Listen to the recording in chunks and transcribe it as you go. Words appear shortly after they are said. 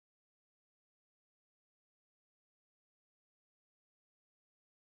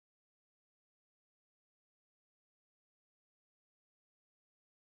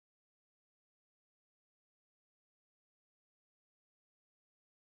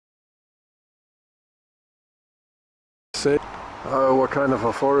see. Oh, what kind of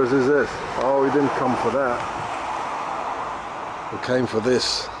a forest is this? Oh, we didn't come for that. We came for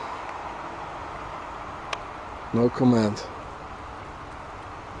this. No command.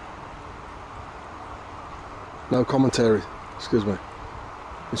 No commentary. Excuse me.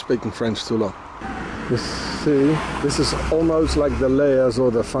 I'm speaking French too long. You see, this is almost like the layers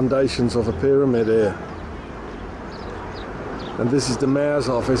or the foundations of a pyramid here. And this is the mayor's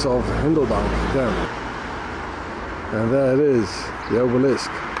office of Hindelbank. Yeah. And there it is, the obelisk.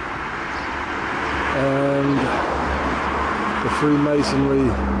 And the Freemasonry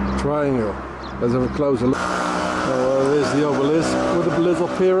triangle. Let's have a closer look. Oh, there's the obelisk with a little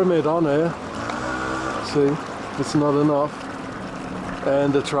pyramid on here. See, it's not enough.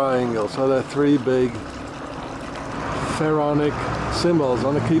 And the triangle. So there are three big pharaonic symbols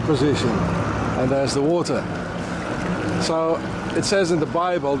on a key position. And there's the water. So it says in the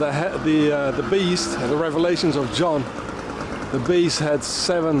Bible that the beast, the Revelations of John, the beast had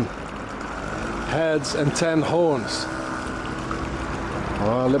 7 heads and 10 horns.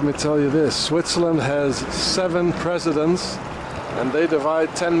 Well, let me tell you this, Switzerland has 7 presidents and they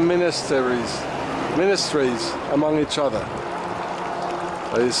divide 10 ministries among each other.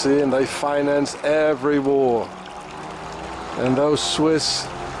 So you see, and they finance every war. And those Swiss,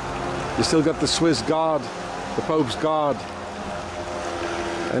 you still got the Swiss Guard, the Pope's Guard,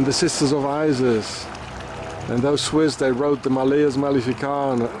 and the Sisters of Isis. And those Swiss, they wrote the Malleus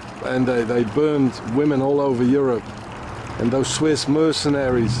Maleficarum, and they burned women all over Europe. And those Swiss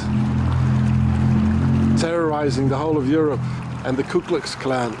mercenaries terrorizing the whole of Europe. And the Ku Klux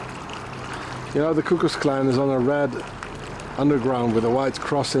Klan. You know, the Ku Klux Klan is on a red underground with a white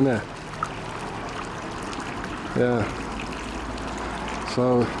cross in there. Yeah.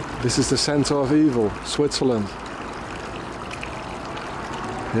 So this is the center of evil, Switzerland.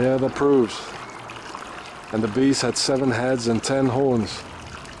 Yeah, that proves. And the beast had 7 heads and 10 horns.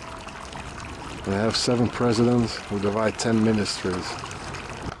 They have 7 presidents who divide 10 ministries.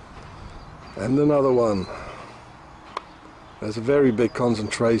 And another one. There's a very big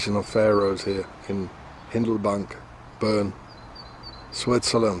concentration of pharaohs here in Hindelbank, Bern,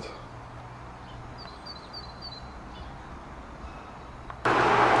 Switzerland.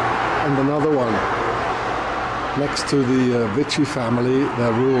 And another one. Next to the Vichy family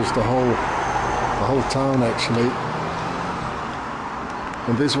that rules the whole town actually.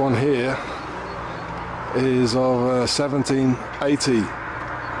 And this one here is of 1780.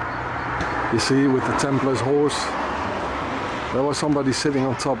 You see, with the Templars horse. There was somebody sitting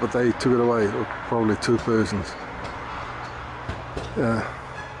on top, but they took it away. Probably 2 persons. Yeah.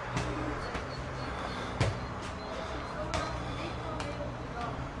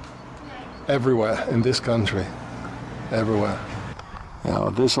 Everywhere in this country. Everywhere. Now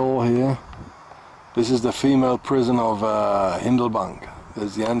this all here, this is the female prison of Hindelbank.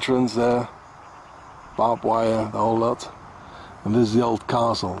 There's the entrance there, barbed wire, the whole lot. And this is the old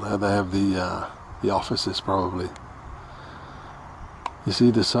castle. There they have the offices probably. You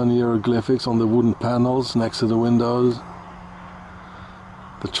see the sun hieroglyphics on the wooden panels next to the windows.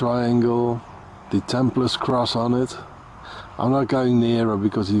 The triangle, the Templars cross on it. I'm not going nearer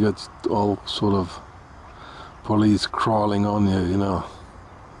because you get all sort of police crawling on you, you know,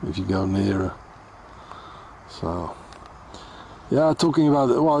 if you go nearer. So, yeah, talking about,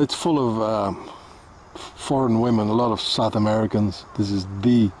 well, it's full of foreign women, a lot of South Americans. This is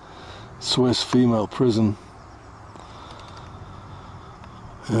the Swiss female prison.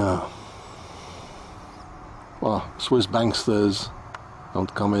 Yeah. Well, Swiss banksters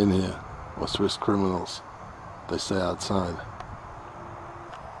don't come in here, or Swiss criminals. They stay outside.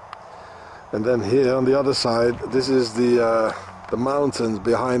 And then here on the other side, this is the mountains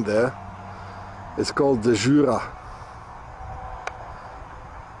behind there. It's called the Jura.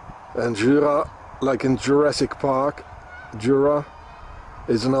 And Jura, like in Jurassic Park, Jura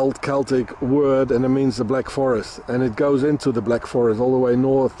is an old Celtic word and it means the Black Forest. And it goes into the Black Forest all the way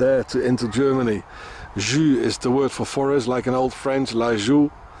north there into Germany. Jus is the word for forest, like in Old French, la joue.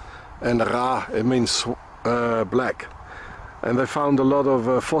 And ra, it means black. And they found a lot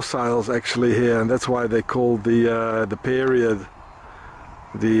of fossils actually here, and that's why they called the period,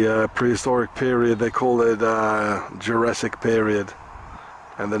 the prehistoric period, they called it Jurassic period.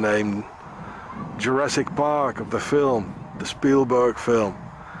 And the name Jurassic Park of the film, the Spielberg film,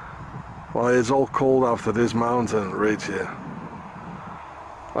 well, it's all called after this mountain right here.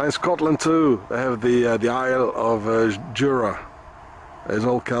 Well, in Scotland too, they have the Isle of Jura. It's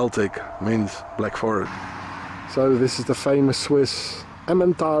all Celtic, means Black Forest. So this is the famous Swiss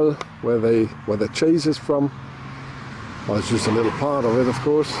Emmental, where the chase is from. Well, it's just a little part of it, of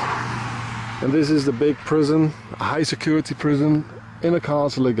course. And this is the big prison, a high security prison in a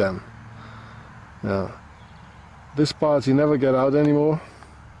castle again. Yeah. This part you never get out anymore.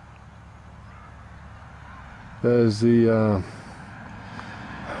 There's the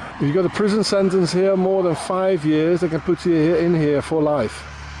if you got a prison sentence here more than 5 years, they can put you in here for life.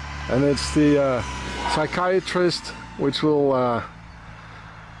 And it's the psychiatrist which will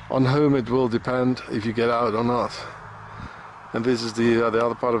on whom it will depend if you get out or not. And this is the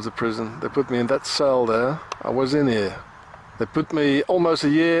other part of the prison. They put me in that cell there. I was in here. They put me almost a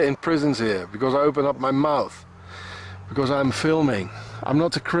year in prisons here because I opened up my mouth. Because I'm filming. I'm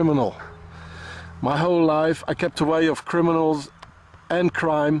not a criminal. My whole life I kept away of criminals and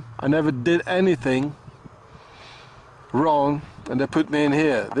crime. I never did anything wrong and they put me in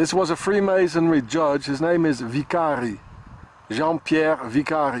here. This was a Freemasonry judge. His name is Vicari. Jean-Pierre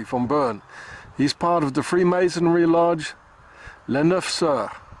Vicari from Bern. He's part of the Freemasonry Lodge Les Neuf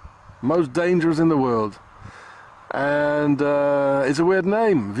Sœurs, most dangerous in the world. And it's a weird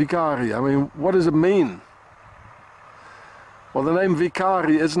name, Vicari. I mean, what does it mean? Well, the name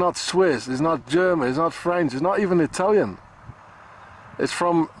Vicari is not Swiss, it's not German, it's not French, it's not even Italian. It's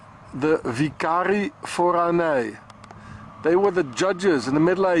from the Vicari Foranei. They were the judges in the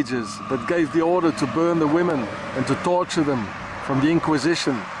Middle Ages that gave the order to burn the women and to torture them from the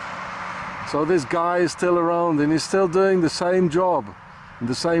Inquisition. So this guy is still around and he's still doing the same job, in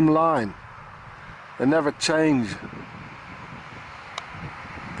the same line. They never change.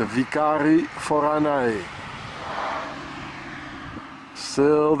 The Vicari Foranei.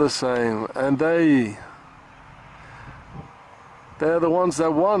 Still the same. And they're the ones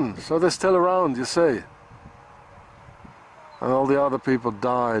that won, so they're still around, you see. And all the other people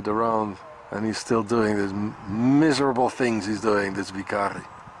died around and he's still doing these miserable things he's doing, this Vicari.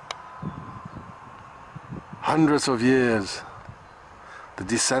 Hundreds of years, the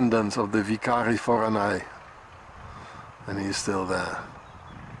descendants of the Vicari Foranei, and he's still there.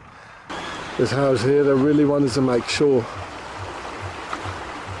 This house here, they really wanted to make sure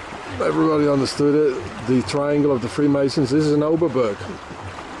everybody understood it. The triangle of the Freemasons, this is an Oberberg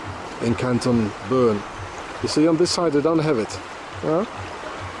in Canton Bern. You see, on this side they don't have it. Yeah?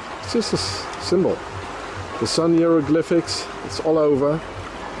 It's just a symbol. The sun hieroglyphics, it's all over.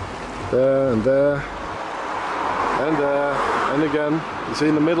 There and there. And there, and again, you see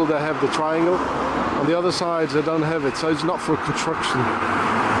in the middle they have the triangle. On the other sides they don't have it, so it's not for construction,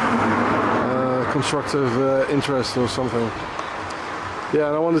 constructive interest or something. Yeah,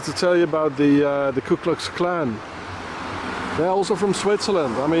 and I wanted to tell you about the Ku Klux Klan. They're also from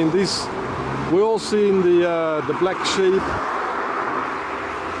Switzerland. I mean, these, we all seen the black sheep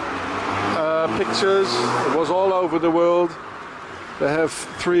pictures. It was all over the world. They have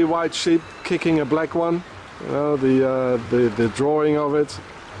 3 white sheep kicking a black one. You know, the drawing of it.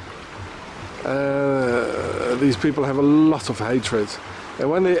 These people have a lot of hatred. And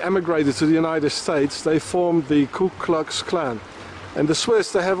when they emigrated to the United States, they formed the Ku Klux Klan. And the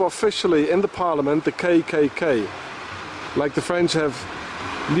Swiss, they have officially in the parliament the KKK. Like the French have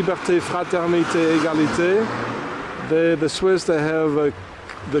Liberté, Fraternité, Égalité. The Swiss, they have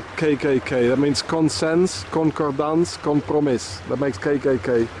the KKK. That means consens, concordance, compromise. That makes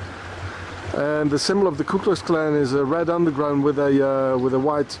KKK. And the symbol of the Ku Klux Klan is a red underground with a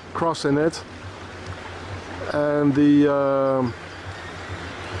white cross in it. And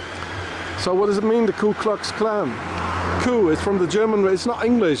so what does it mean, the Ku Klux Klan? Ku, it's from the German, it's not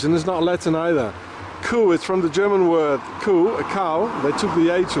English and it's not Latin either. Ku, it's from the German word ku, a cow, they took the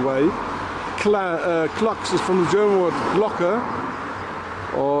H away. Klux is from the German word Glocke,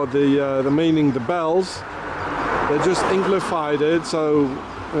 or the meaning the bells. They just Anglified it, so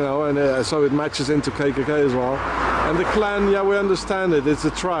you know, and so it matches into KKK as well. And the clan, yeah, we understand it, it's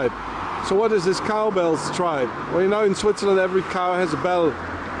a tribe. So what is this cowbell's tribe? Well, you know, in Switzerland every cow has a bell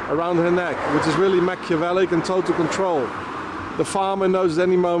around her neck, which is really Machiavellic and total control. The farmer knows at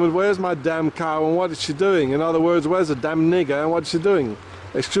any moment, where's my damn cow and what is she doing? In other words, where's the damn nigger and what is she doing?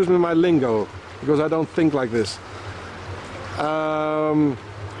 Excuse me my lingo, because I don't think like this.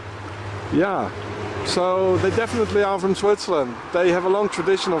 Yeah. So they definitely are from Switzerland. They have a long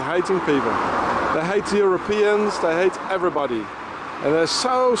tradition of hating people. They hate the Europeans, they hate everybody. And they're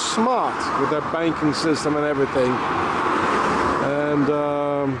so smart with their banking system and everything. And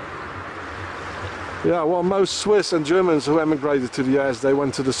yeah, well, most Swiss and Germans who emigrated to the US, they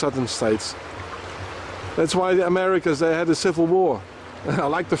went to the southern states. That's why the Americans, they had a civil war.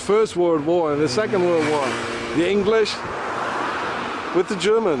 Like the First World War and the Second World War. The English with the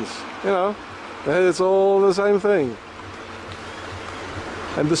Germans, you know. It's all the same thing.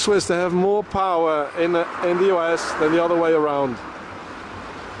 And the Swiss, they have more power in the US than the other way around.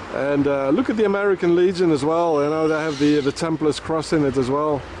 And look at the American Legion as well. You know, they have the Templars cross in it as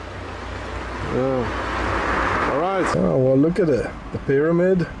well. Yeah. All right. Oh well, look at it. The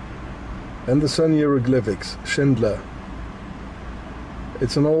pyramid and the sun hieroglyphics. Schindler.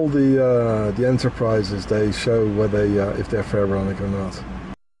 It's in all the enterprises. They show whether if they're pharaonic or not.